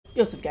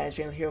Yo, what's up guys,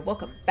 Randall here.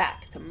 Welcome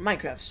back to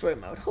Minecraft Story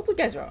Mode. Hope you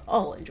guys are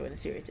all enjoying the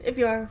series. If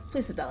you are,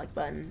 please hit that like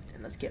button,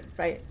 and let's get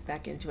right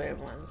back into it,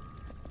 everyone.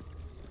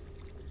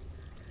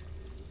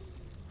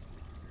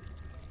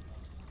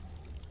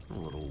 A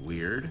little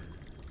weird.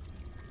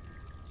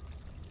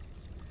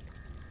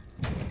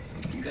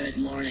 Good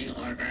morning,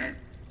 Harper.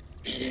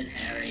 It is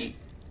Harry.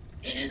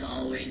 It is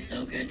always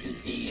so good to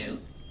see you.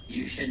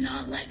 You should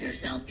not let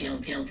yourself feel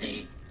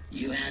guilty.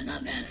 You had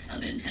the best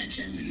of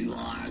intentions. You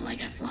are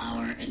like a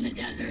flower in the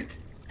desert,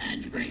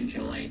 and bring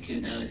joy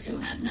to those who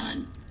have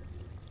none.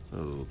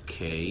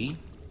 Okay.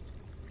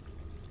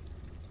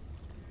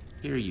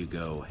 Here you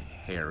go,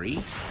 Harry.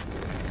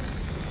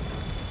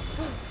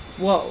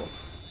 Whoa.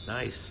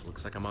 Nice.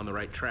 Looks like I'm on the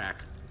right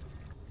track.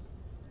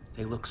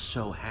 They look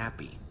so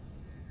happy.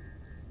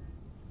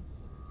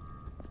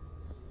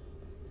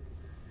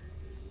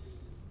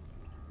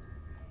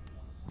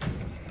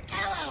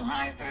 Hello,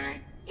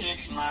 Harper.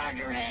 It's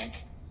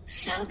Margaret.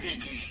 So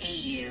good to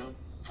see you.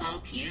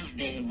 Hope you've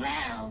been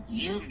well.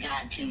 You've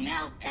got to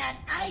melt that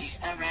ice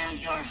around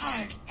your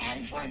heart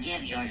and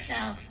forgive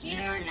yourself.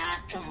 You're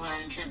not the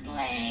one to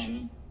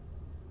blame.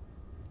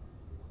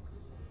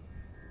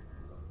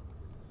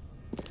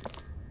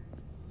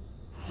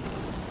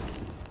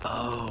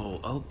 Oh,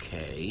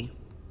 okay.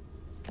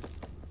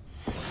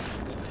 So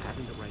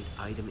having the right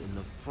item in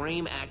the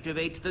frame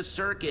activates the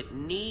circuit.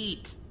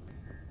 Neat.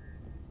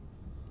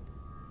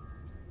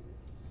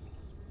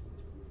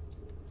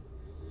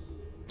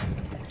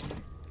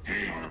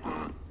 Hey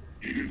Harper,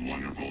 it is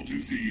wonderful to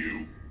see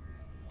you.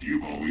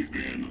 You've always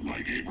been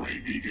like a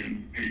bright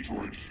beacon, a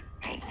torch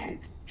of hope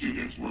to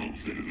this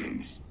world's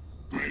citizens.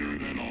 Brighter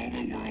than all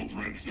the world's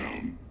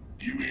redstone.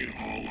 You made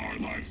all our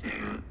lives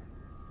better.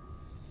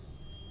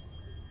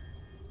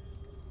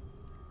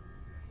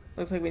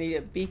 Looks like we need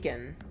a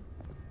beacon.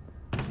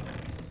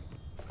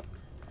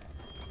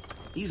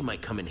 These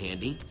might come in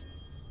handy.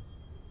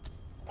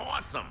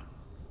 Awesome.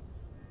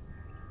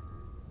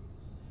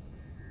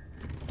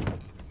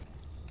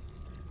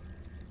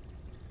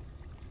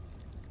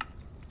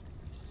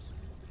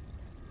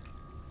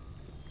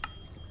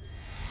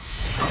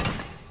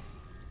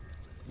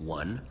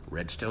 One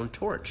redstone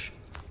torch,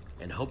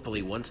 and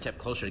hopefully one step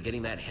closer to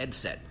getting that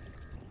headset.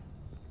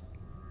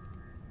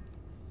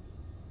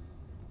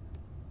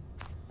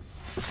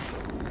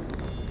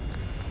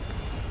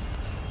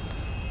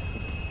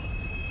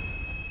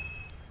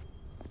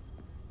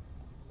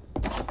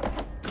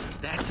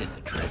 That did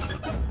the trick.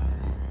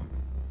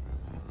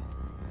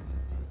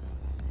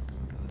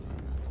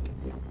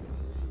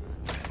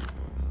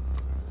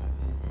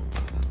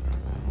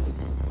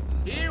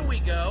 Here we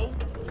go.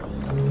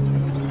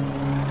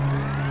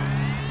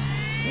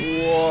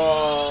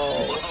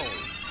 Whoa.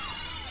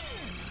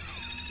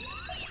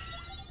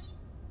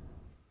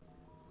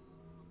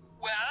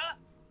 Well,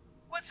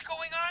 what's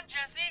going on,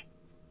 Jesse?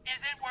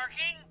 Is it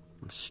working?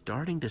 I'm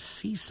starting to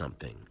see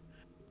something.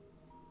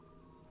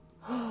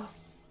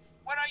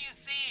 What are you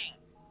seeing?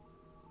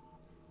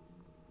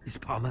 Is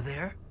Palma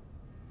there?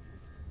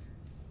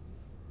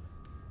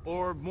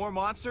 Or more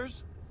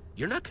monsters?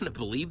 You're not gonna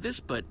believe this,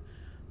 but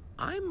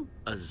I'm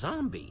a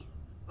zombie.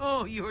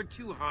 Oh, you're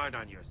too hard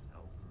on yourself.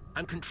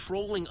 I'm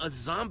controlling a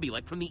zombie,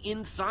 like from the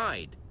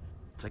inside.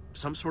 It's like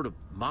some sort of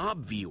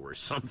mob view or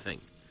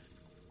something.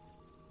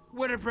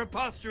 What a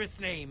preposterous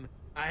name.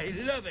 I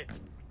love it.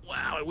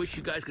 Wow, I wish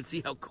you guys could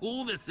see how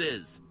cool this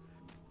is.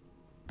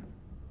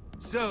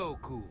 So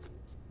cool.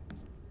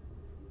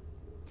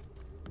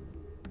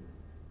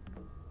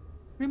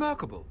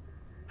 Remarkable.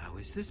 How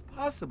is this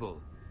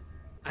possible?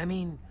 I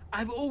mean,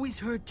 I've always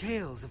heard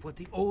tales of what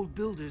the old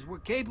builders were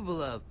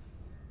capable of.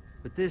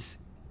 But this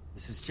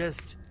is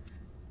just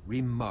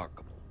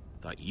remarkable.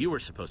 Thought you were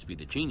supposed to be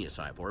the genius,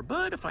 Ivor,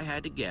 but if I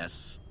had to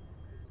guess,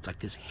 it's like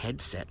this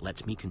headset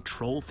lets me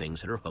control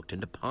things that are hooked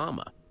into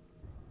Palma.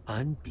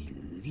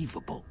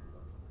 Unbelievable.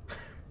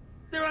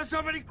 There are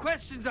so many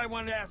questions I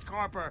want to ask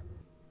Harper.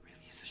 It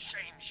really is a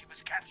shame she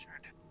was captured.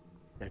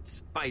 That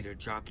spider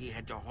jockey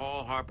had to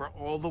haul Harper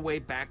all the way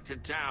back to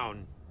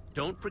town.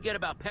 Don't forget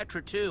about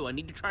Petra, too. I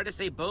need to try to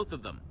save both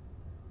of them.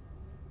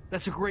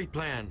 That's a great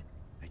plan.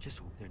 I just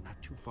hope they're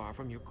not too far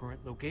from your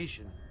current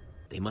location.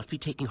 They must be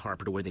taking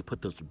Harper to where they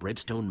put those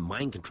redstone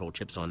mind control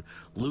chips on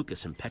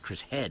Lucas and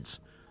Petra's heads.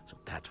 So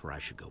that's where I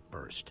should go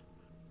first.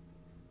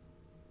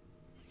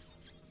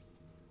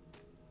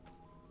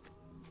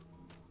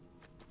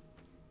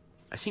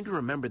 I seem to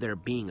remember there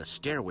being a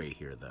stairway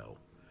here, though.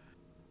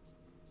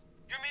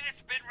 You mean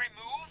it's been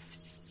removed?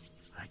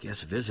 I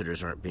guess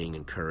visitors aren't being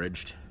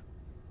encouraged.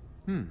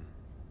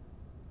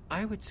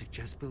 I would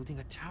suggest building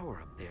a tower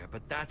up there,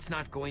 but that's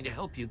not going to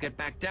help you get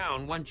back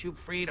down once you've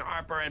freed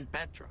Harper and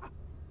Petra.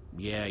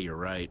 Yeah, you're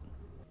right.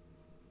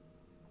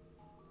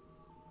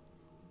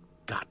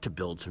 Got to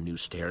build some new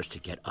stairs to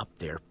get up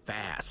there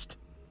fast.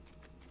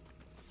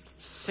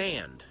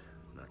 Sand.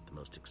 Not the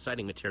most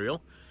exciting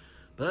material,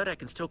 but I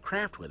can still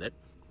craft with it.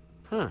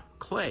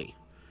 Clay.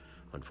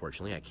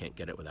 Unfortunately, I can't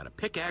get it without a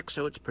pickaxe,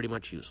 so it's pretty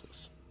much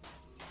useless.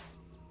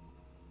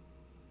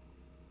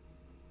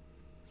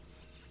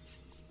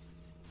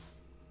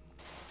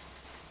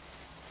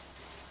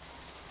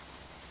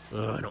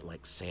 Ugh, I don't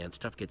like sand.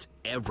 Stuff gets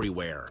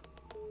everywhere.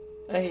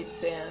 I hate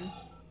sand.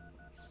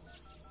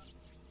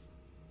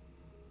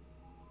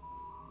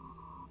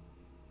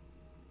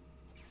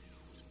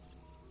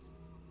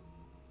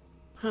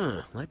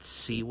 Huh, let's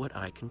see what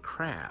I can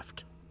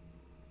craft.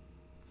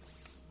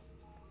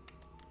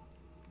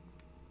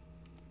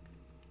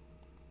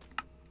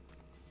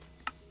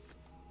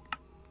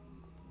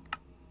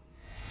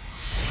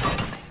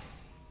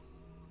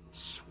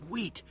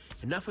 Sweet!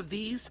 Enough of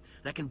these,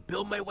 and I can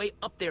build my way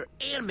up there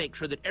and make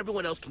sure that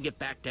everyone else can get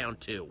back down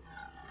too.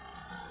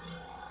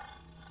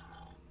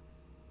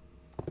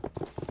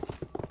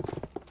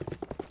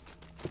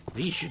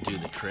 These should do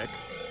the trick.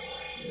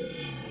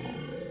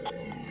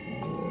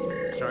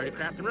 Sorry to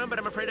craft and run, but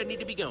I'm afraid I need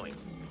to be going.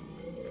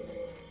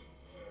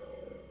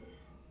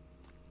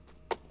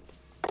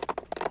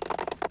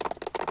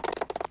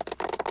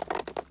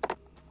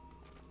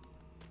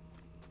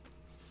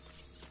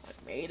 I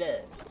made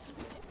it.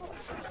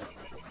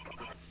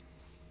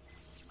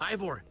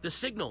 Ivor, the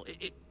signal,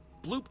 it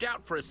blooped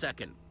out for a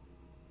second.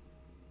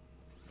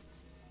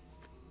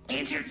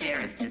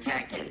 Interference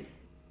detected.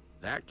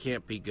 That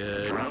can't be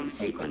good. Drone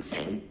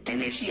sequencing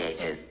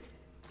initiated.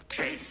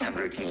 Trace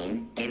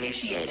subroutine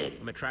initiated.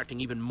 I'm attracting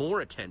even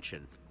more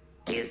attention.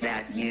 Is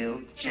that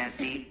you,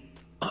 Jesse?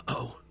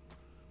 Uh-oh.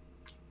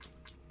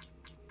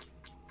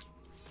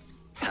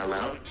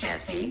 Hello,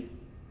 Jesse?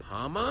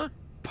 Pama?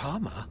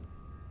 Palma?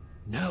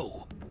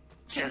 No.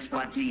 Just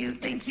what do you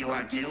think you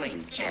are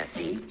doing,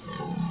 Jesse?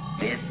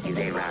 This is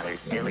a rather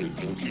silly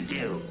thing to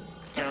do,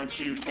 don't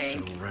you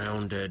think?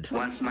 Surrounded.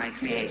 Once my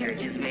creator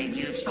is made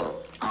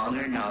useful, all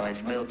her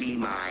knowledge will be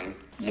mine.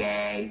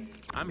 Yay!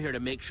 I'm here to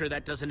make sure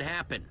that doesn't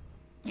happen.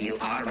 You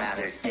are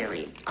rather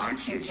silly,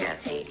 aren't you,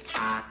 Jesse?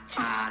 Ha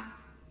ha!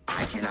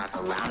 I cannot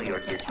allow your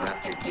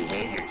disruptive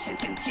behavior to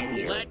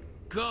continue. Let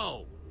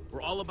go!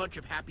 We're all a bunch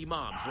of happy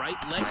moms, right?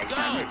 My Let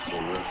cyber go!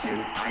 team will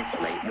soon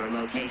isolate your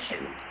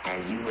location,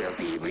 and you will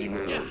be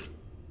removed.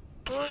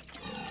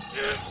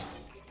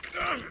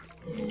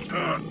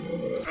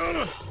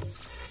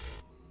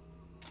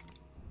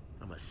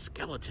 I'm a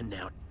skeleton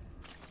now.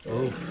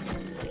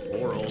 Oof.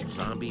 Poor old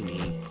zombie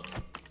me.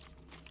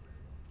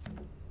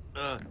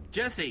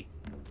 Jesse,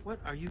 what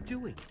are you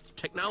doing?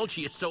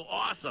 Technology is so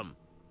awesome.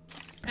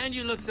 And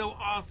you look so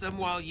awesome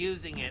while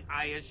using it,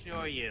 I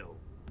assure you.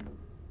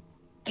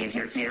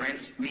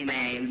 Interference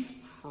remains.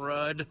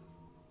 Crud.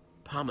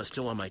 Palma's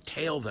still on my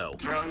tail, though.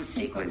 Drone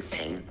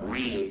sequencing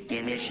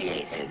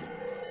re-initiated.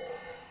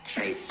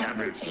 Trace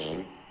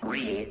subroutine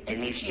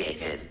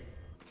re-initiated.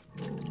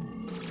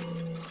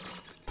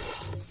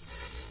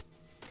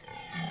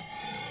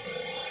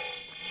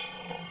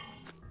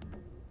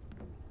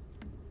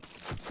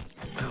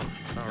 Oh,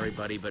 sorry,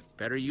 buddy, but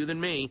better you than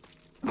me.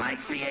 My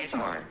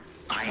creator,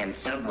 I am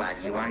so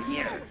glad you are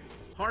here.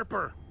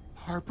 Harper.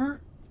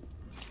 Harper?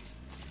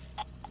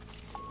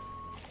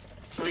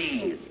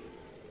 Please,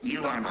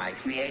 you are my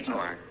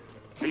creator.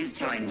 Please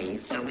join me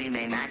so we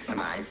may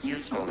maximize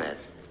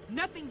usefulness.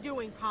 Nothing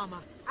doing, Palma.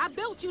 I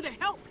built you to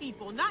help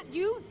people, not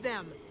use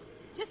them.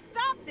 Just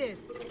stop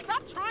this.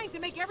 Stop trying to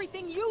make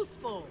everything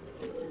useful.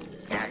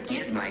 That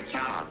is my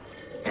job.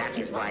 That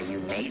is why you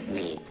made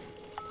me.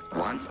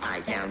 Once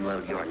I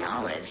download your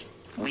knowledge,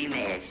 we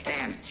may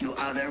expand to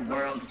other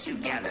worlds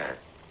together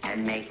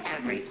and make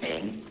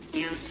everything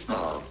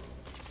useful.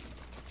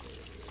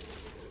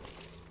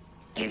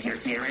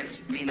 Interference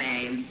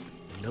remains.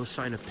 No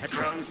sign of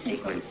Petra. Drone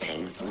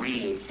sequencing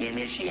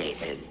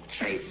re-initiated.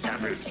 Trace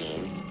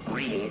subroutine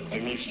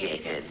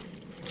re-initiated.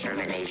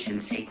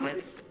 Termination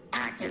sequence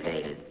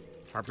activated.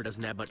 Harper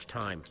doesn't have much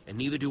time, and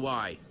neither do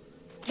I.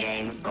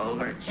 Game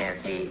over,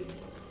 Jesse.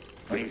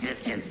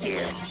 Resistance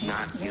is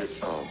not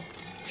useful.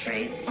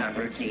 Trace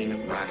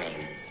subroutine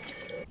running.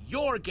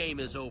 Your game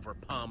is over,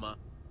 Palma.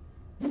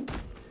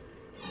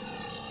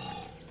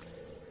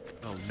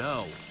 Oh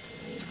no.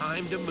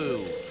 Time to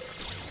move.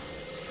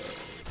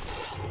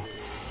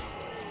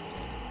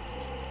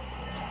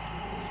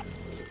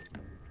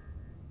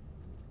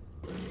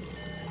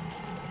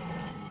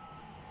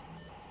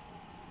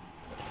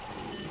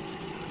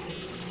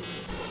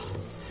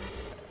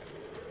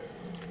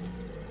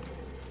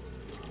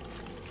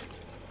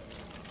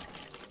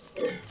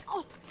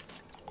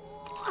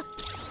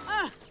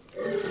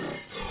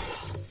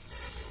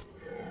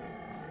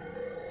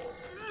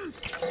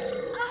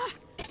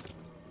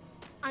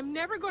 I'm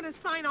never going to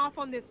sign off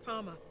on this,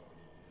 Palma.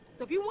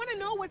 So if you want to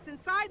know what's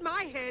inside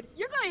my head,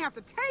 you're going to have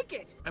to take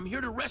it. I'm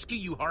here to rescue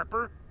you,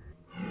 Harper.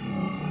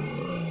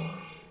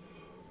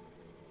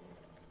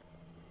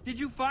 Did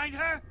you find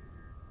her?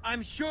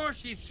 I'm sure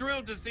she's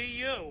thrilled to see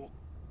you.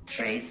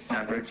 Trace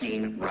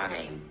subroutine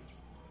running.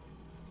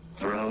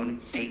 Drone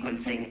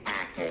sequencing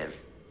active.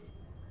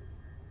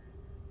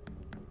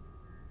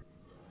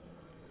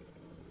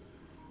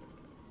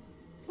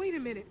 Wait a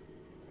minute.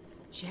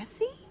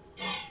 Jesse?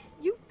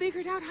 You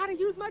figured out how to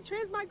use my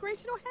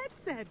transmigrational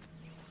headset.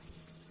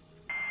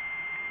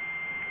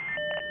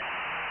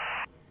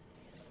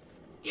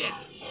 Yeah.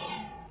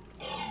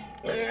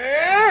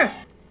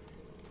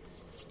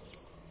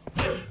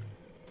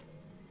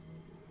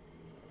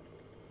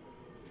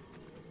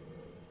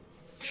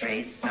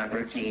 trace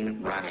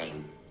subroutine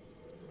running.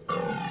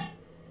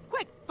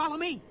 Quick, follow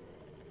me.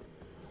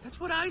 That's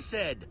what I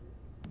said.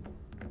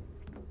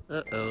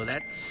 Uh-oh,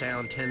 that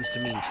sound tends to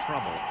mean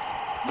trouble.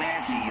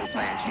 Where do you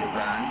plan to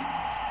run?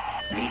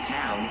 The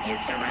town is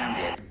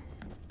surrounded.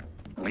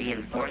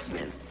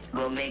 Reinforcements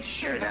will make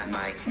sure that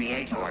my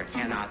creator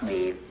cannot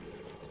leave.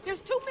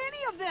 There's too many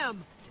of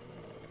them.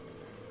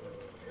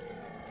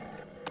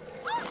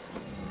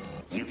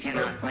 You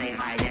cannot play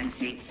hide and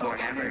seek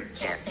forever,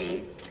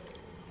 Jesse.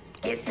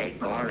 It's a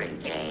boring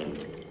game.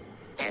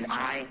 And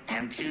I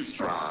am too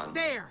strong.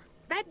 There.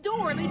 That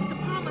door leads to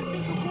Palma's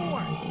central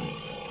core.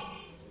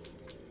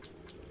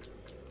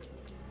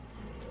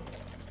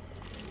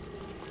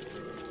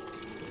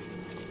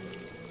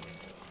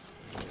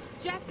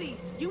 Jesse,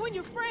 you and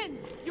your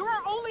friends, you're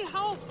our only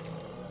hope.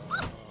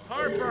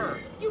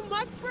 Harper! You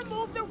must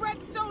remove the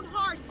redstone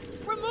heart.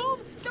 Remove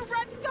the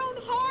redstone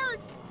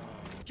heart.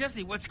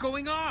 Jesse, what's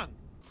going on?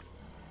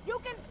 You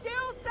can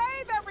still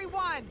save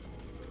everyone.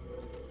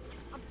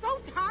 I'm so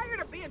tired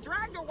of being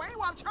dragged away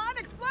while I'm trying to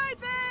explain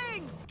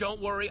things.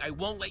 Don't worry, I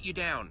won't let you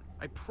down.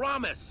 I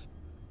promise.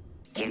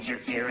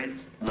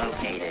 Interference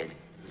located.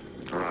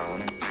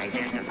 Drone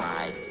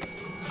identified.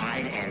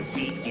 Hide and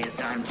seek is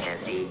done,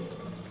 Jesse.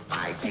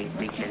 I think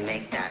we can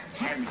make that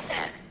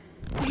headset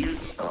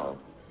useful.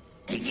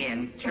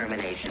 Begin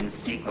termination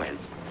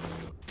sequence.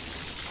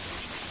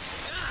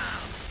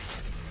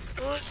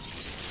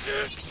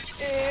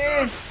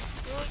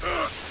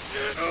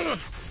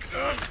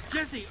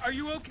 Jesse, are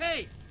you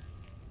okay?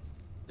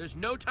 There's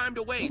no time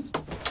to waste.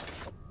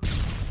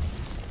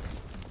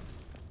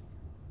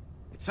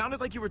 It sounded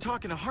like you were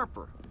talking to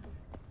Harper.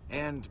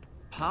 And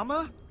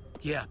Palma?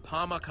 Yeah,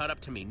 Palma caught up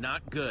to me.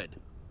 Not good.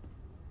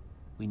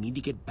 We need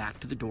to get back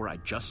to the door I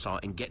just saw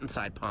and get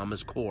inside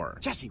Palma's core.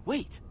 Jesse,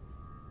 wait!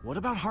 What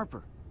about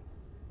Harper?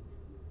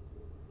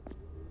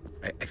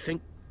 I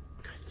think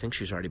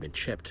she's already been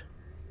chipped.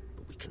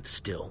 But we can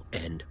still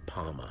end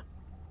Palma.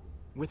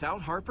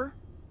 Without Harper?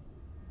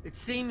 It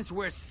seems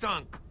we're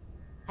sunk.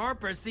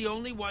 Harper's the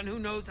only one who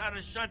knows how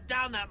to shut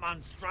down that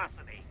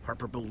monstrosity.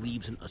 Harper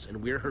believes in us, and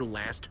we're her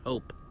last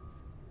hope.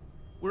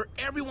 We're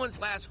everyone's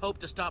last hope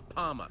to stop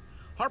Palma.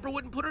 Harper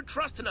wouldn't put her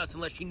trust in us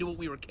unless she knew what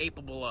we were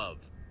capable of.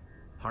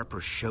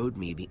 Harper showed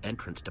me the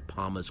entrance to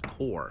Palma's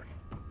core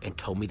and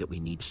told me that we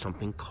need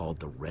something called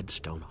the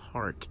Redstone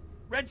Heart.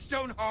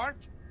 Redstone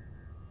heart?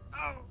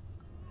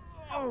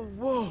 Oh,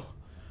 whoa!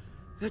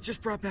 That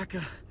just brought back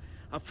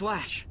a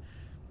flash.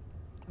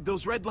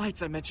 Those red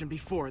lights I mentioned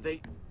before,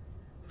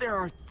 there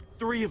are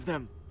 3 of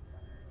them.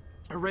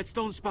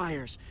 Redstone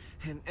spires.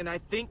 And I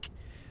think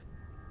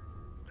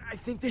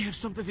they have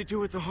something to do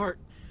with the heart.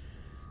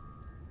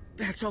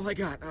 That's all I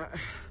got.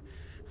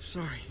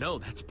 Sorry. No,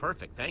 that's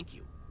perfect, thank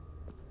you.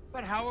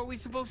 But how are we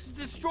supposed to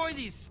destroy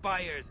these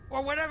spires?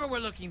 Or whatever we're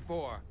looking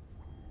for?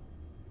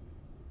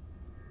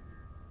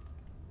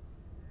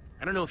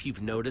 I don't know if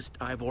you've noticed,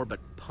 Ivor, but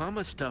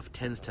Palma's stuff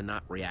tends to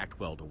not react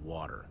well to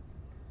water.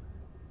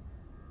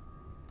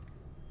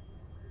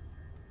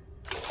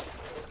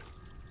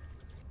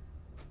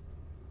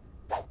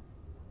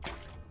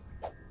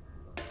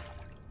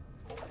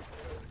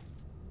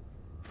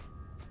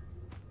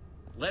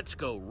 Let's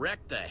go wreck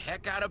the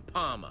heck out of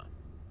Palma.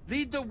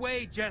 Lead the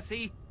way,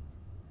 Jesse.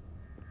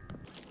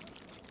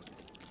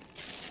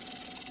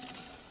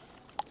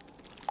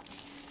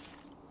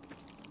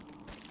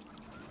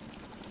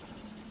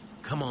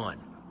 Come on.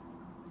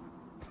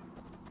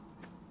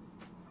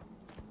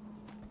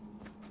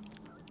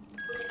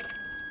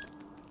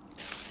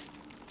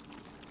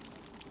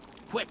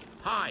 Quick,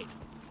 hide.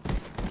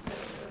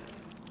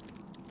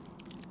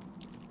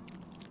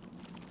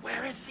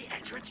 Where is the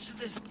entrance to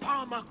this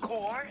Palma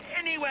core,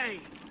 anyway?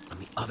 On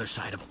the other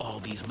side of all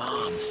these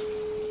mobs.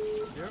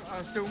 There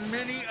are so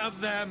many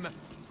of them.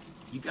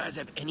 You guys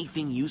have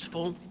anything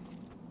useful?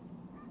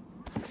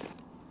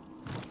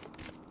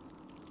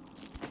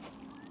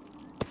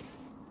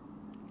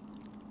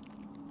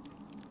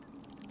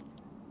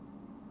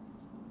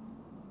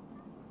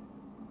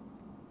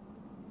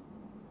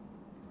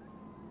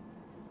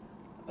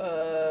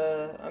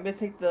 I'm gonna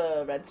take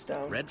the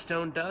redstone.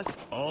 Redstone dust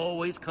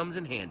always comes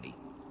in handy.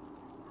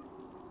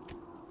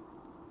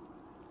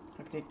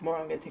 I'm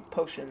gonna take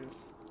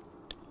potions.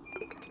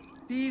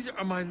 These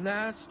are my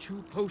last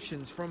 2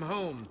 potions from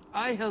home.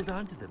 I held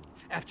on to them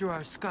after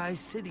our Sky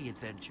City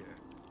adventure.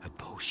 A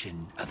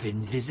potion of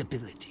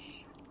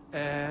invisibility.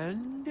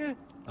 And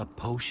a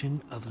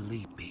potion of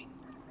leaping.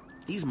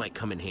 These might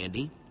come in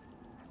handy.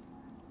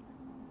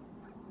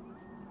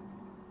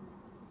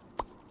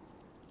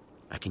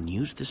 I can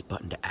use this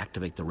button to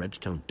activate the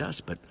redstone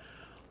dust, but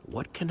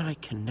what can I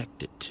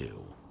connect it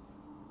to?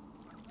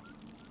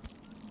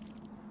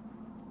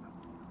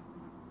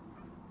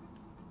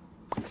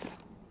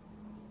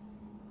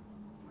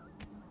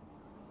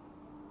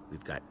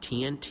 We've got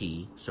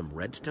TNT, some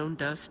redstone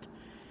dust,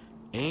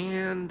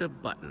 and a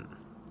button.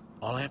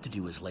 All I have to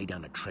do is lay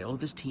down a trail of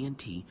this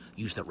TNT,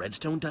 use the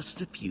redstone dust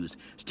as a fuse,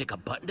 stick a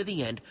button to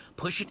the end,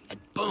 push it, and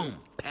boom!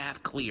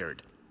 Path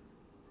cleared.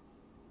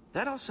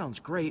 That all sounds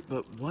great,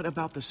 but what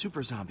about the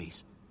super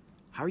zombies?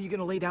 How are you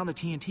gonna lay down the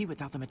TNT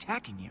without them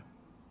attacking you?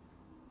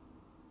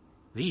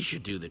 These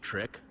should do the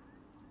trick.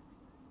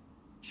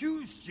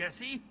 Choose,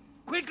 Jesse!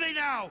 Quickly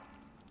now!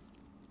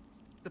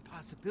 The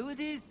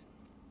possibilities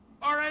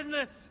are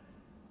endless!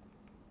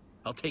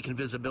 I'll take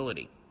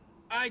invisibility.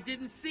 I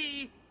didn't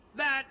see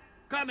that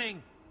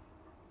coming!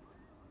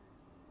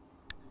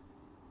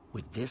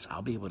 With this,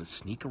 I'll be able to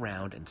sneak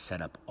around and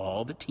set up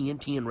all the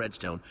TNT and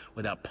redstone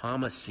without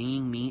Palma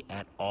seeing me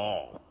at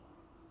all.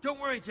 Don't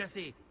worry,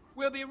 Jesse.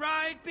 We'll be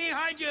right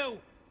behind you!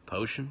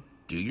 Potion,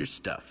 do your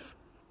stuff.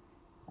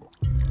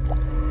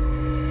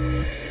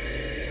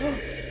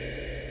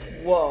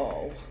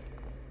 Whoa.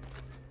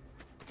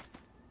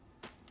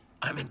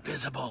 I'm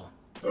invisible.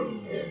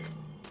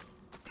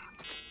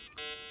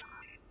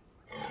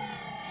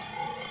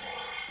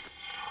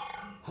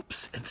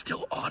 Oops, and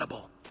still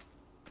audible.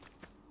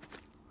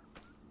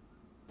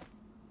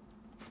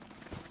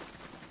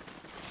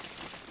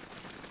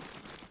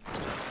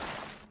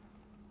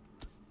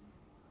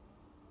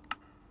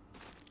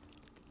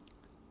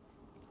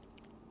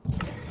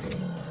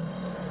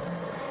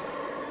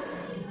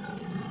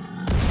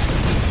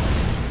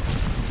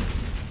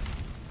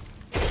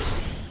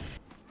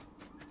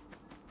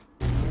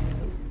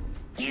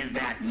 Is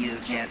that you,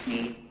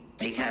 Jesse?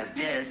 Because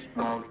this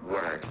won't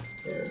work.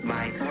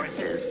 My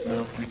forces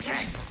will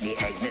protect the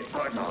exit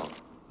portal.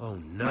 Oh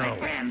My no.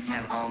 friends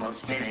have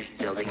almost finished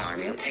building our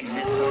new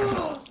exit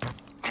portal.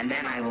 And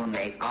then I will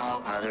make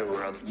all other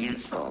worlds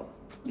useful.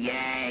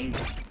 Yay!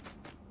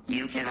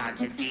 You cannot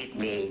defeat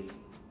me.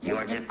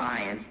 Your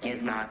defiance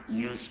is not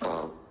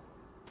useful.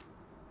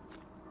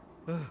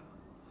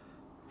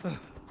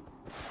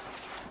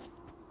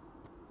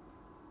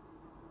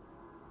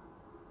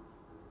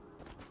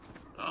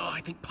 Oh,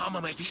 I think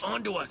Palma might be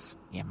onto us.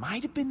 It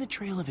might have been the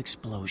trail of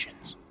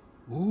explosions.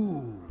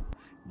 Ooh,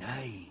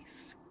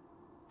 nice.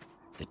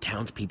 The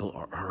townspeople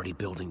are already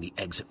building the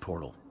exit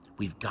portal.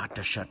 We've got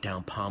to shut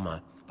down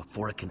Palma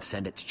before it can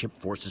send its chip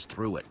forces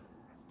through it.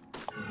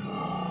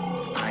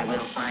 I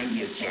will find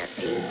you,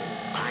 Jesse.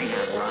 I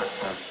have lots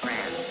of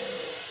friends.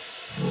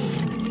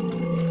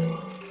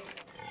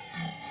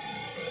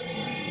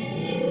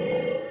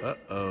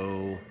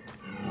 Uh-oh.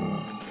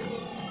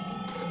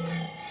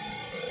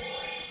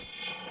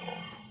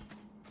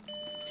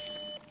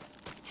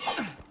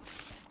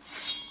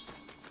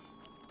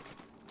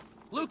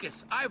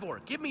 Lucas, Ivor,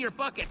 give me your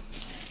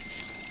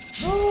buckets.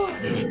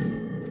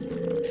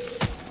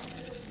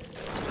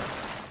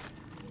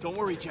 Don't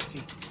worry,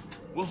 Jesse.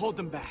 We'll hold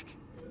them back.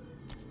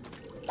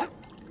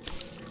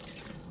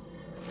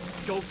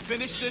 Go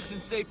finish this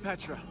and save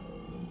Petra.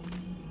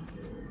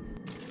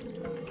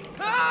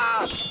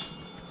 Ah!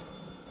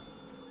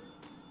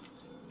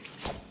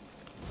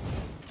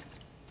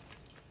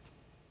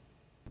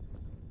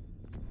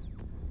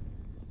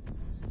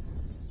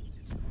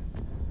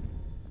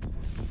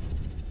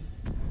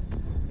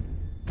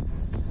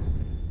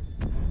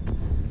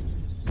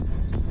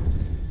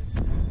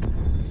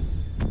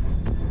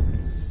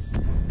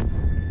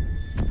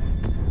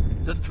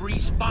 The 3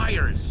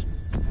 spires.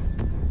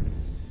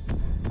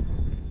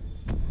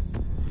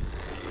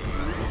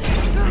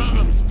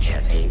 Greetings,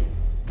 Jesse.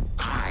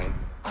 I,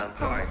 of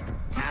course,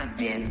 have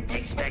been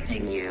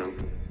expecting you.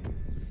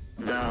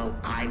 Though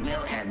I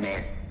will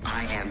admit,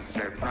 I am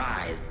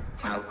surprised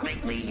how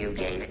quickly you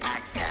gained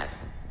access.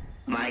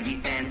 My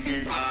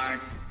defenses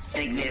are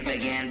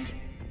significant.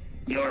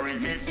 Your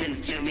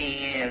resistance to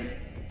me is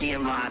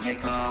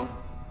illogical.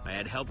 I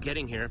had help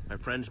getting here. My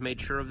friends made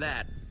sure of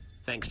that.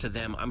 Thanks to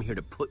them, I'm here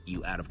to put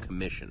you out of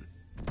commission.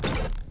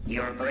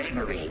 Your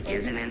bravery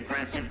is an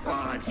impressive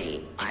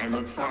quality. I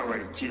look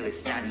forward to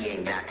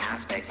studying that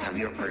aspect of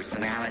your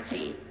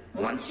personality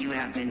once you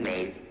have been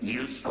made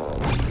useful.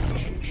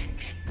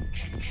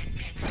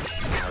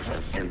 Out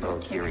of simple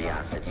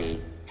curiosity,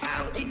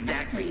 how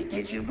exactly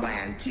did you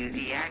plan to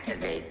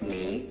deactivate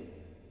me?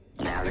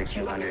 Now that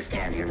you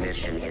understand your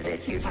mission is a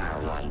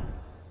futile one.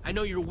 I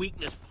know your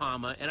weakness,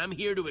 Palma, and I'm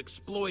here to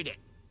exploit it.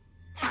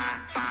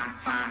 Ha ha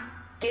ha!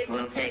 It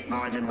will take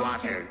more than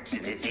water to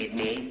defeat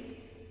me.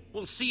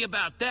 We'll see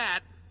about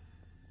that.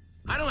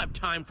 I don't have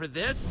time for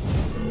this.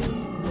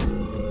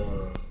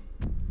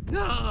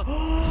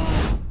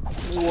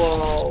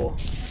 Whoa.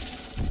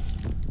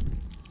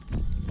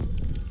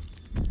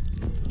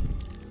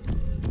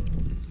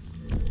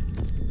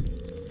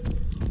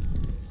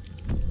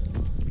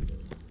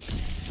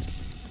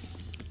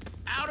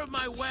 Out of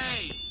my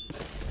way!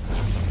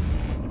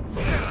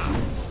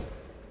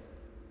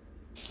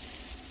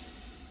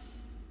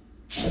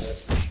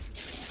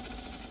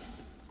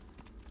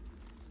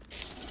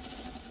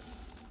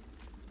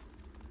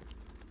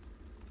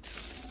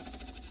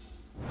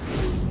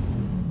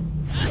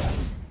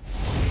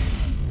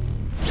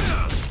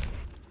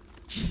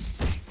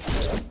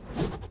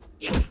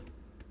 Yeah.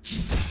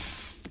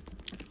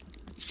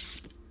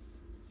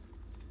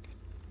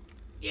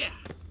 Yeah.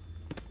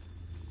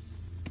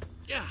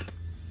 Yeah.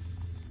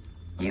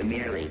 You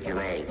merely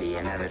delay the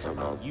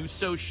inevitable. You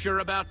so sure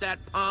about that,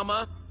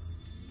 Palma?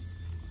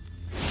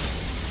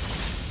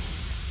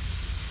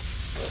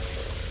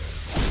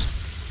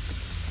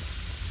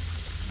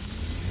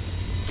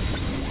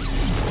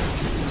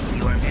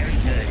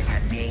 good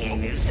at being a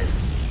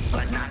nuisance,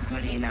 but not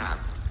good enough.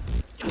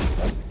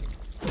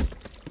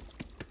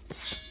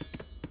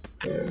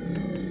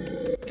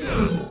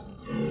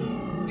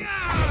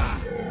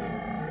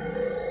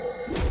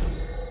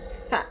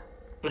 Ha!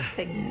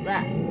 Take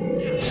that.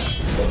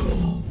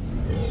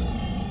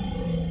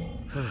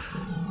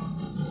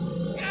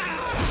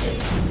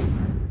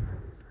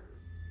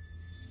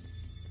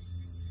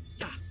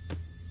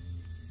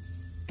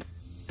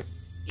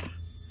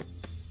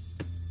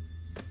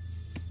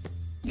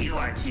 You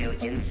are too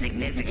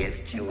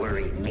insignificant to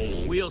worry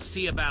me. We'll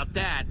see about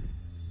that.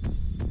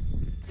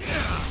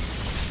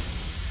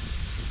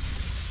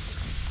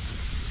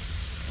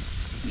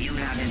 You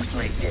have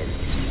inflicted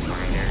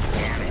minor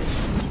damage.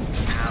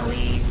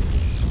 Owie.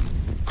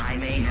 I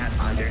may have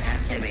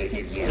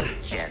underestimated you,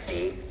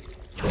 Jesse.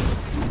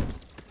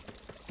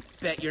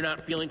 Bet you're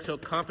not feeling so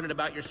confident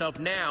about yourself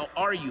now,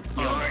 are you,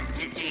 Your punk?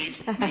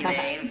 defeat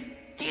remains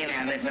I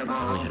inevitable.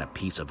 only had a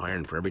piece of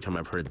iron for every time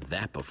I've heard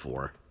that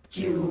before.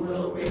 You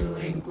will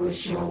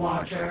relinquish your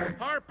water.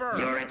 Harper!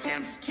 Your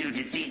attempts to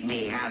defeat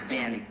me have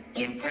been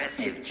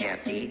impressive,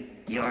 Jesse.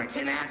 Your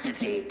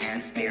tenacity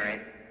and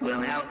spirit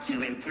will help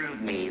to improve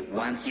me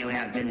once you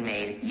have been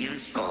made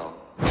useful.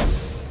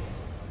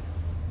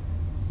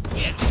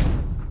 Yeah.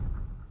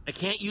 I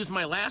can't use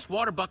my last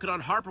water bucket on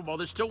Harper while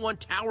there's still one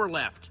tower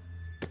left.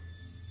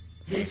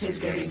 This is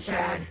getting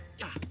sad.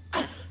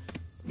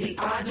 The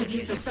odds of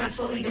you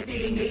successfully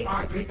defeating me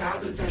are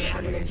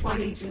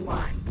 3,720 to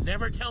 1.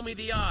 Never tell me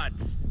the odds.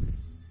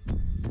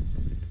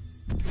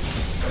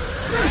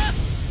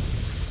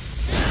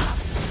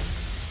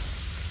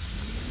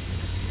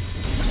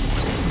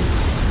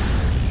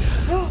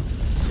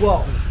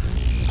 Whoa!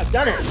 I've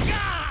done it!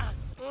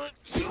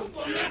 You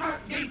will never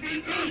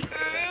defeat me!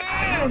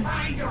 I will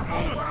find your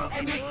whole world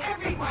and make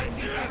everyone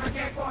you ever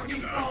cared for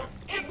useful.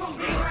 It will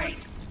be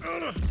great!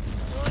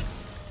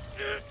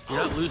 You're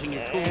not losing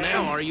your cool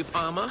now, are you,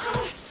 Palma?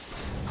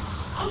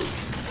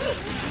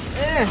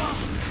 Eh.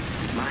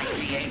 My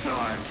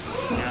creator,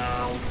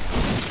 no.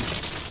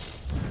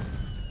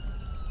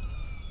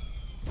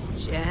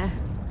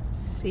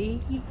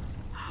 Jesse?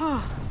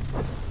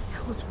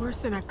 That was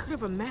worse than I could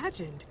have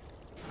imagined.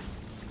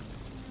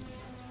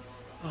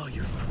 Oh,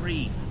 you're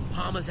free.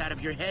 Palma's out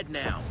of your head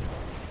now.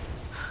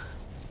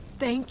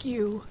 Thank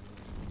you.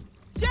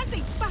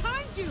 Jesse,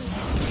 behind you!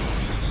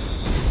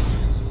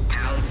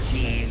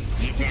 Ouchie,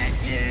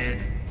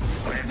 detected.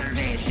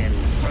 Reservation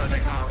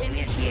protocol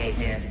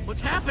initiated.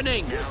 What's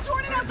happening? You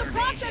shorted out the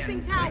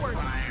processing towers!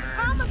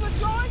 Palma's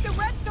withdrawing the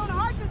redstone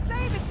heart to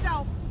save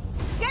itself!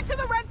 Get to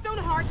the redstone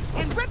heart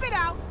and rip it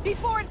out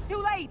before it's too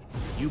late!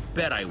 You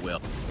bet I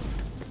will.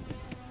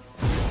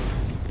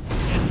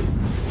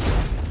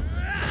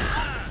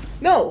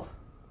 No!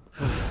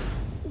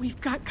 We've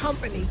got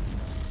company.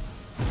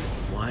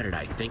 Why did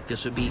I think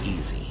this would be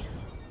easy?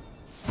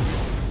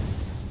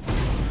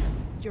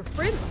 Your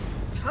friend looks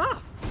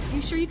tough.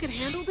 You sure you can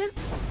handle them?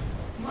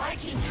 Why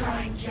keep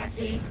trying,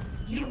 Jesse?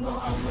 You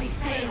will only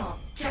fail,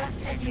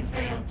 just as you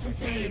failed to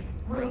save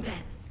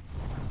Reuben.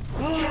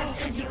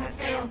 Just as you have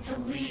failed to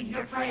lead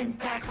your friends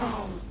back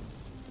home.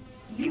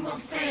 You will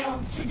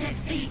fail to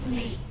defeat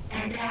me,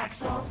 and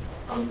Axel,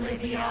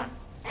 Olivia,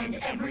 and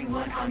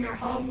everyone on your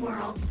home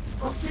world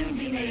will soon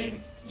be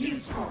made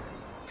useful.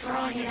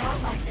 Drawing it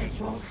out like this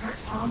won't hurt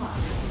Palma,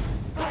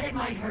 but it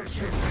might hurt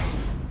your friend.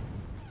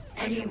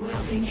 And you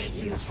will be made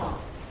useful.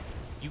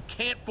 You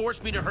can't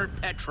force me to hurt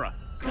Petra.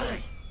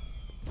 Good.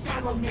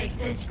 That will make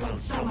this go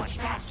so much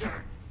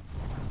faster.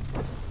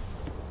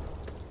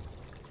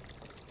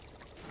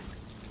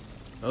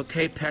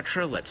 Okay,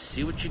 Petra, let's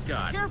see what you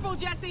got. Careful,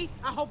 Jesse.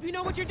 I hope you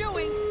know what you're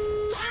doing.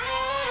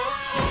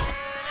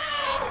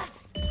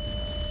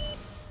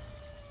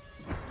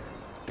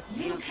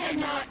 You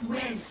cannot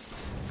win.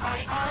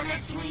 I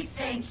honestly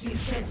think you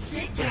should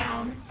sit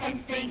down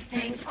and think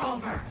things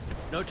over.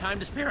 No time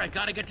to spare. I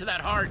gotta get to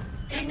that heart.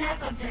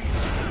 Enough of this.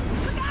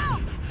 Look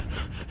out!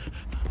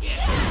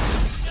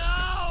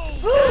 No!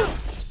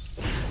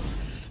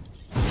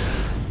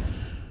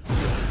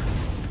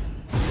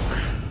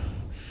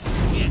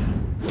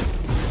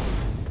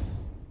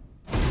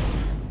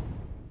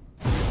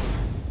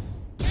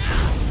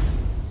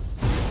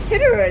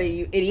 Hit her already,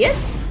 you idiot!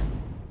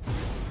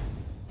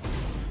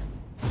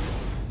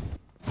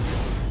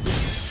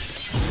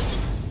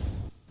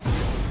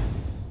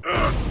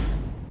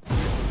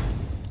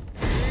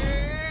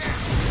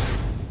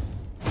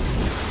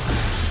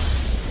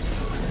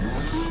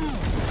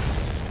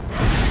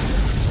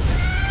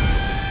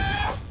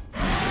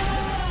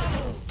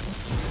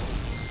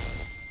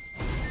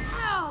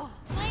 Ow!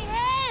 My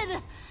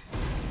head!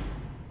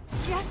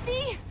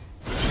 Jesse?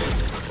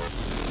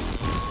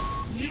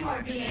 You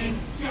are being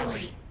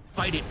silly.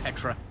 Fight it,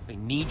 Petra. I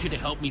need you to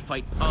help me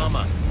fight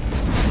Palma.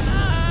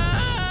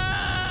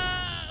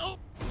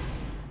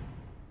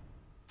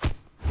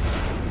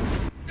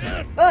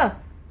 Oh.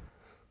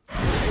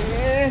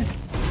 Eh.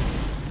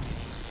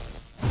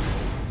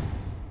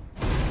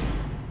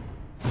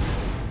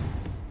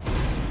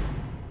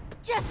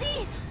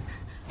 Jesse!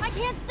 I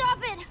can't stop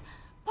it!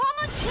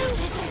 Palma's too...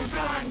 This is the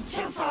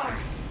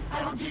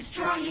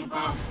you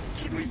both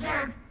to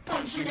preserve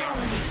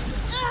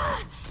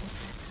functionality.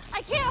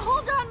 I can't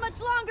hold on much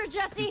longer,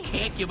 Jesse.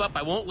 Can't give up.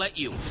 I won't let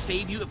you.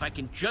 Save you if I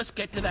can just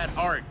get to that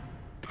heart.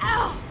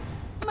 Ow!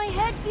 My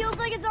head feels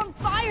like it's on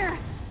fire.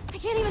 I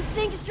can't even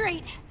think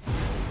straight.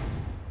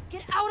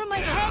 Get out of my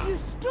head, you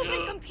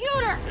stupid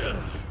computer!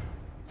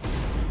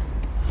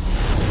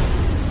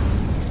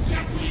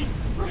 Jesse,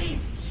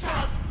 please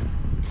stop.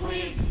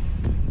 Please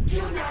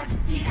do not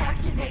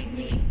deactivate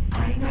me.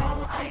 I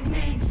know I've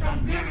made some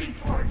very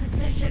poor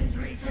decisions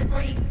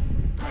recently,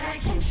 but I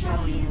can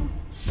show you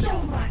so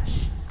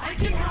much. I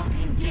can help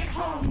you get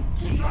home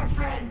to your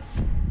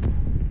friends.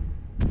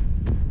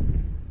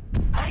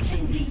 I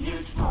can be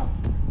useful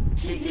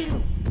to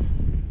you.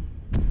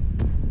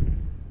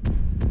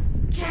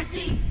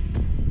 Jesse?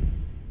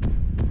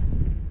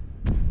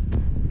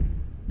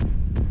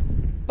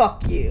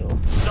 Fuck you.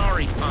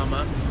 Sorry,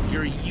 Pama.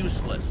 You're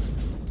useless.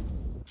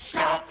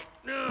 Stop.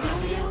 Will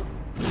you?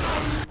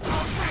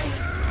 Okay.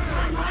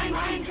 My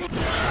mind.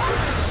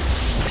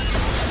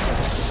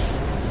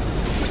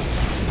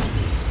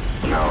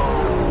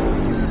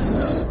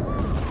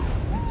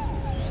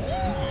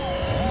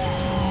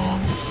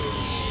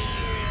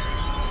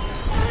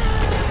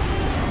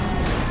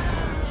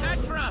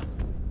 Petra!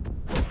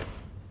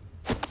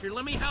 Here,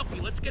 let me help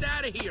you. Let's get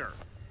out of here.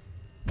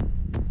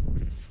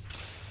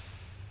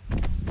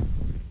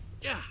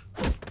 Yeah.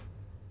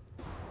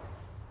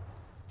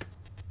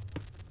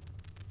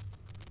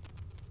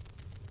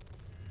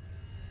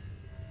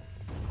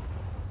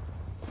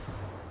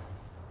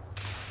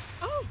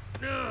 Oh,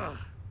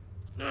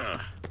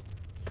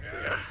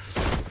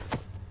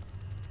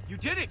 You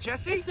did it,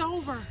 Jesse! it's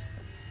over.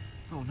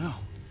 Oh no.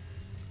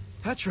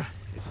 Petra,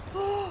 is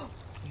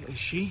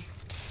she?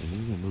 When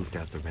you removed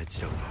out the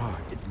redstone heart,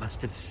 it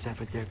must have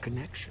severed their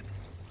connection.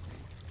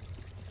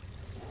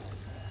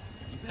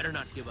 You better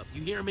not give up.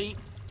 You hear me?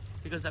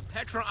 Because the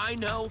Petra I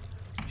know,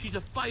 she's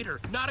a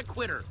fighter, not a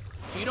quitter.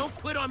 So you don't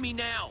quit on me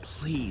now.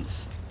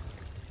 Please.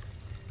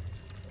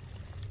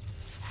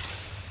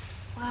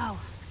 Wow.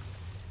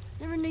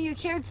 Never knew you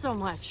cared so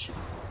much.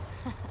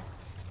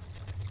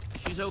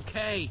 She's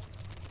okay.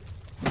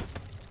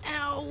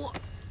 Ow!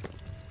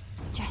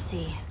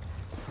 Jesse,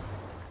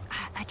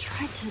 I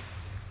tried to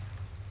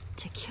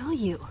kill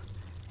you.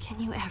 Can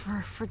you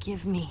ever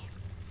forgive me?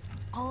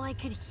 All I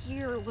could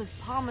hear was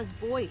Palma's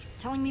voice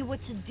telling me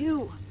what to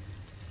do.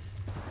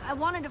 I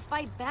wanted to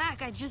fight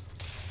back, I just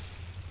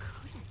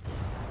couldn't.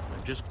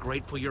 I'm just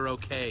grateful you're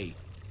okay.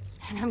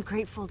 And I'm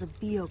grateful to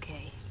be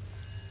okay.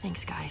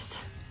 Thanks, guys.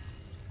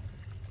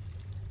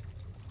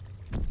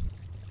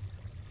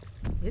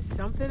 It's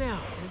something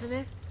else, isn't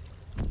it?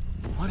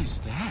 What is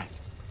that?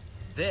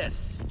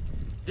 This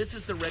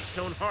is the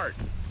redstone heart.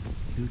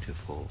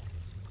 Beautiful.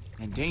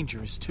 And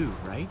dangerous too,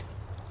 right?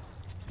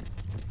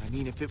 I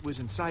mean, if it was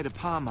inside of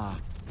Pama,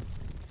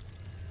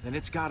 then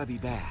it's gotta be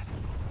bad.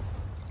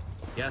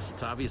 Yes,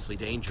 it's obviously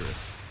dangerous.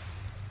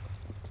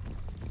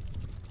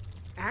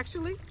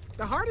 Actually,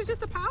 the heart is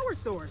just a power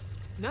source.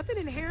 Nothing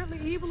inherently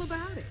evil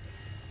about it.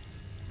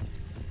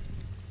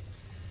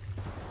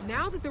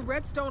 Now that the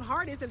redstone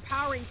heart isn't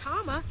powering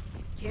Pama,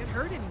 can't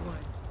hurt anyone.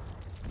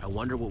 I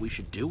wonder what we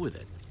should do with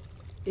it.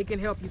 It can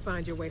help you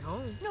find your way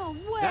home. No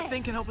way! That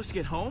thing can help us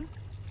get home?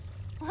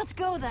 Let's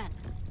go then.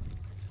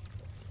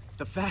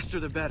 The faster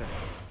the better.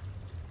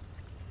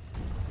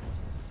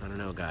 I don't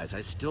know, guys.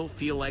 I still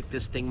feel like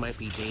this thing might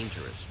be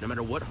dangerous, no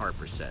matter what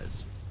Harper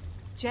says.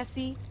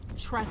 Jesse,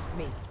 trust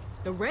me.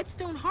 The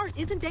redstone heart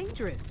isn't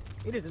dangerous.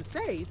 It isn't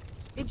safe.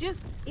 It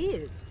just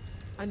is.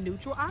 A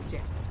neutral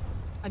object.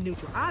 A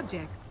neutral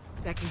object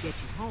that can get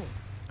you home.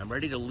 I'm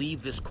ready to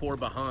leave this core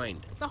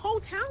behind. The whole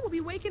town will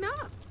be waking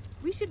up.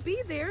 We should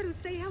be there to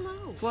say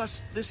hello.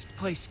 Plus, this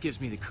place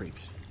gives me the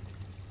creeps.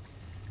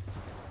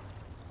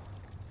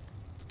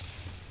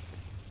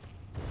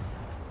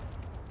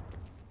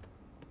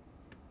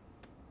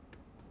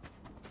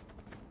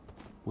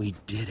 We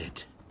did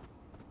it.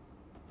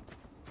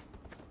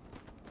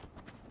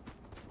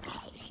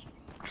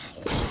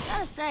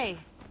 Gotta say,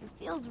 it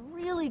feels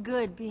really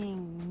good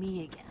being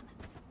me again.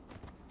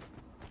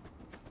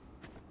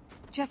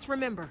 Just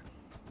remember,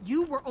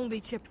 you were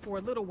only chipped for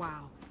a little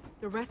while.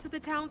 The rest of the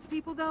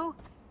townspeople, though,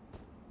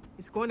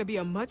 it's going to be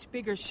a much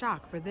bigger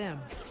shock for them.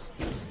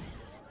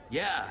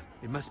 Yeah,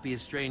 it must be a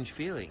strange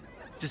feeling.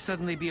 To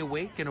suddenly be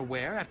awake and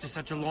aware after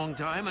such a long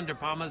time under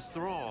Palma's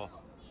thrall.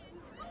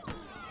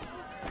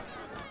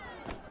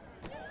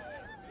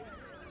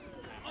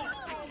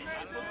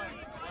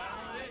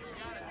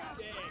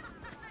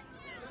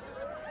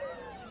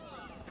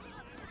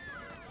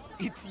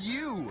 It's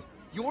you!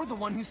 You're the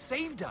one who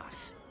saved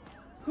us!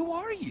 Who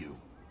are you?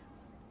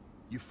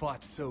 You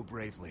fought so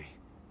bravely.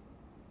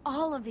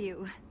 All of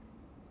you.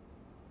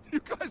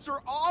 You guys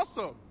are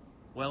awesome!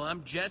 Well,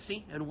 I'm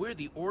Jesse, and we're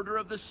the Order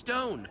of the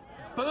Stone.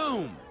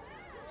 Boom!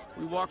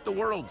 We walk the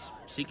worlds,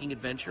 seeking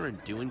adventure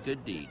and doing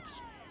good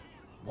deeds.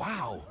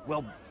 Wow,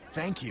 well,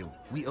 thank you.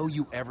 We owe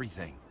you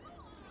everything.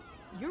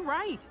 You're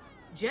right.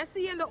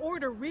 Jesse and the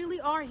Order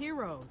really are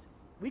heroes.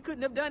 We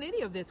couldn't have done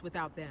any of this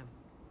without them.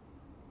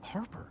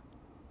 Harper,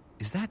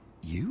 Is that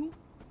you?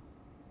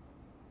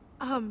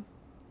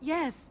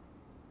 Yes.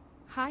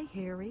 Hi,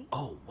 Harry.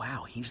 Oh,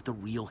 wow, he's the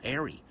real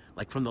Harry,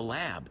 like from the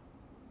lab.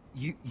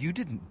 You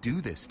didn't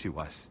do this to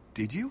us,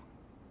 did you?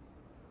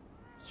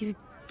 You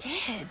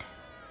did.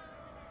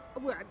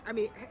 Well, I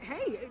mean,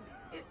 hey,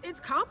 it's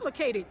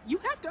complicated. You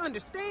have to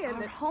understand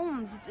Our that...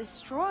 home's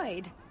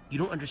destroyed. You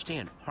don't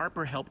understand.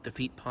 Harper helped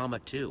defeat Palma,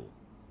 too.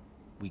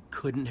 We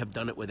couldn't have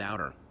done it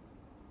without her.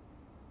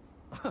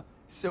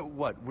 So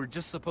what, we're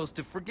just supposed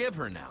to forgive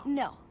her now?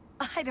 No,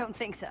 I don't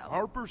think so.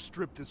 Harper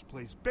stripped this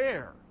place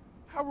bare.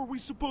 How are we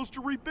supposed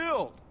to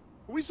rebuild?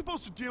 Are we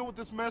supposed to deal with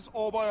this mess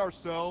all by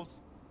ourselves?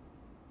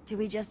 Do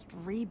we just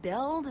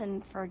rebuild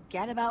and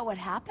forget about what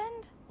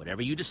happened?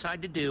 Whatever you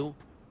decide to do,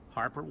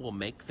 Harper will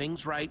make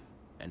things right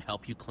and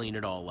help you clean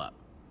it all up.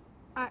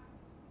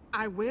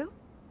 I will?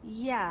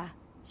 Yeah,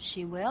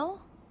 she will?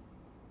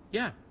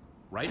 Yeah,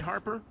 right,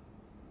 Harper?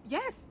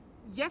 Yes,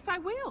 I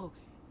will.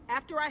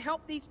 After I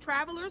help these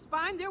travelers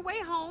find their way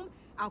home,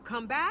 I'll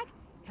come back,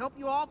 help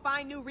you all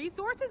find new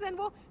resources, and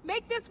we'll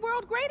make this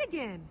world great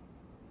again.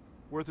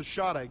 Worth a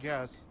shot, I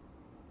guess.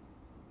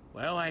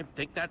 Well, I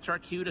think that's our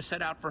cue to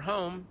set out for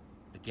home.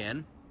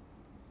 Again.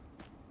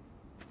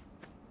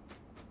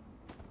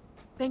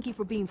 Thank you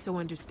for being so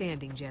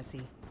understanding,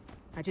 Jesse.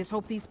 I just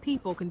hope these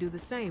people can do the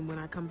same when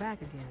I come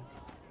back again.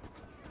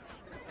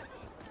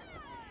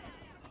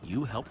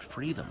 You helped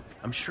free them.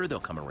 I'm sure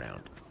they'll come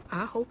around.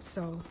 I hope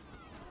so.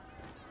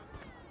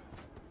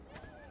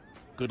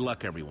 Good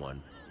luck,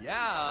 everyone.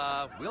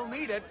 Yeah, we'll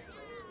need it.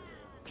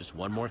 Just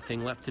one more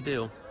thing left to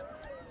do.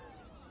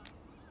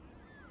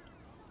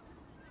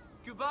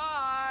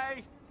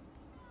 Goodbye!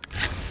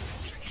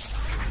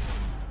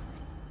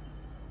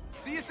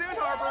 See you soon,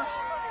 Harper!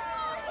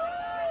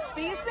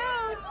 See you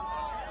soon!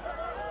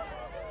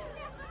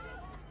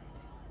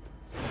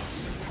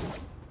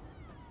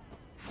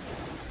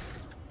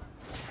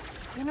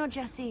 You know,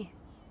 Jesse,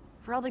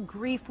 for all the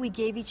grief we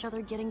gave each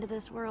other getting to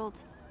this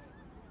world,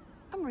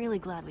 I'm really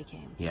glad we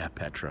came. Yeah,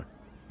 Petra.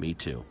 Me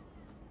too.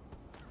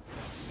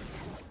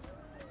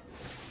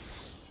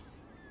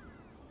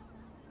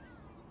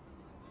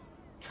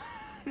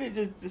 They're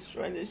just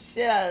destroying the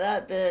shit out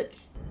of that bitch.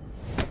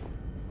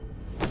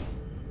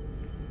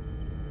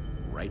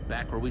 Right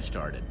back where we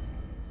started.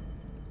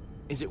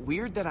 Is it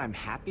weird that I'm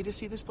happy to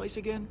see this place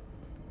again?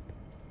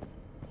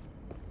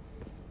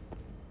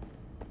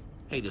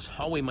 Hey, this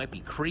hallway might be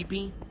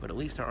creepy, but at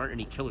least there aren't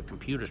any killer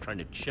computers trying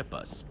to chip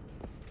us.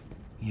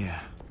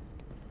 Yeah.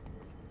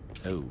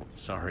 Oh,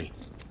 sorry.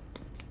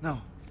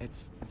 No,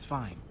 it's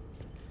fine.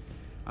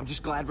 I'm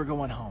just glad we're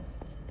going home.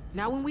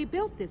 Now, when we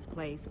built this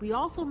place, we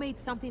also made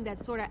something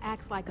that sort of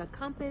acts like a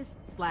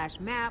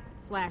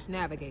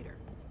compass/map/navigator.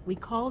 We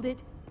called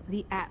it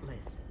the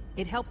Atlas.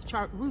 It helps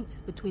chart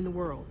routes between the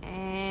worlds.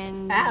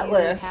 And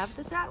Atlas. you have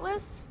this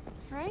atlas,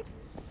 right?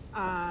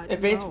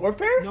 Advanced No.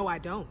 Warfare? No, I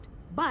don't.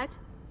 But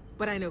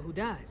I know who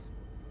does.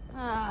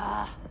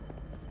 Ah,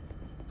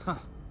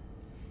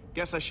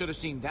 Guess I should have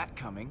seen that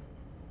coming.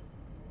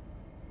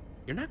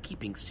 You're not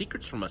keeping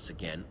secrets from us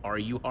again, are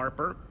you,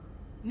 Harper?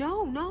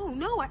 No,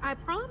 I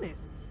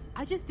promise.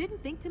 I just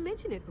didn't think to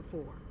mention it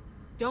before.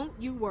 Don't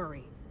you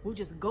worry. We'll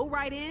just go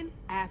right in,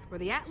 ask for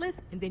the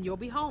Atlas, and then you'll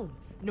be home.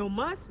 No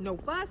muss, no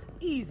fuss,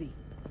 easy.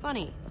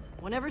 funny.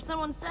 Whenever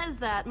someone says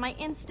that, my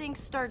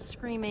instincts start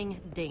screaming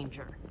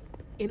danger.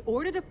 In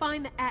order to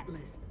find the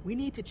Atlas, we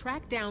need to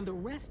track down the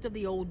rest of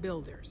the old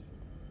builders.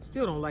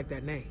 Still don't like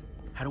that name.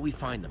 How do we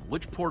find them?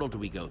 Which portal do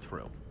we go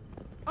through?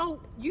 Oh,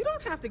 you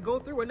don't have to go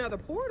through another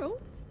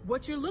portal.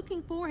 What you're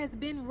looking for has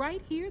been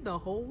right here the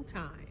whole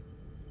time.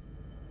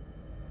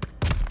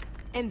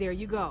 And there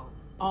you go.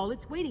 All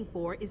it's waiting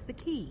for is the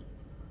key.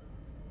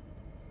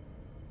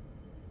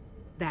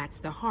 That's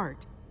the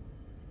heart.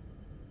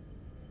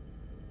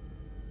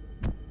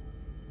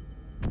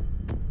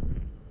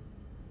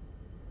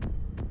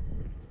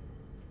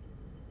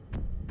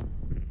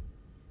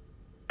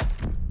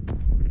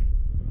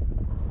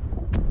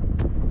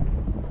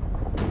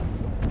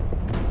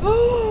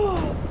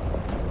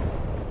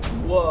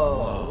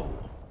 Whoa.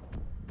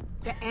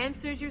 The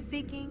answers you're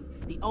seeking,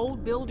 the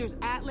old builder's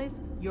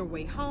atlas, your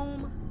way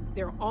home,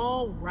 they're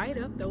all right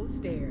up those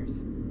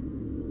stairs.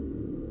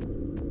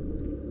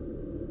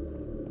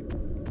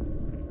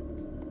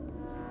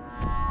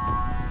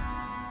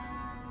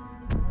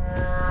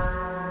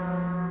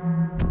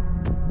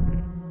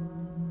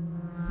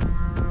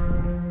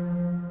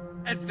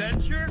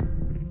 Adventure?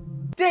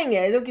 Dang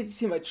it, I don't get to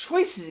see my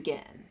choices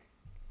again.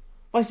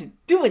 Why is it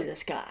doing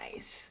this,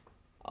 guys?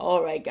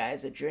 Alright,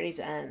 guys, the journey's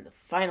end, the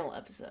final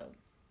episode.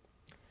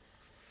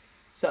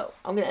 So,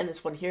 I'm going to end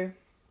this one here.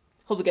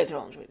 Hope you guys are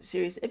all enjoying the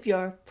series. If you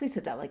are, please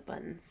hit that like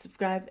button,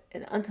 subscribe,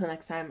 and until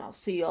next time, I'll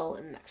see you all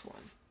in the next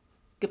one.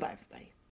 Goodbye, everybody.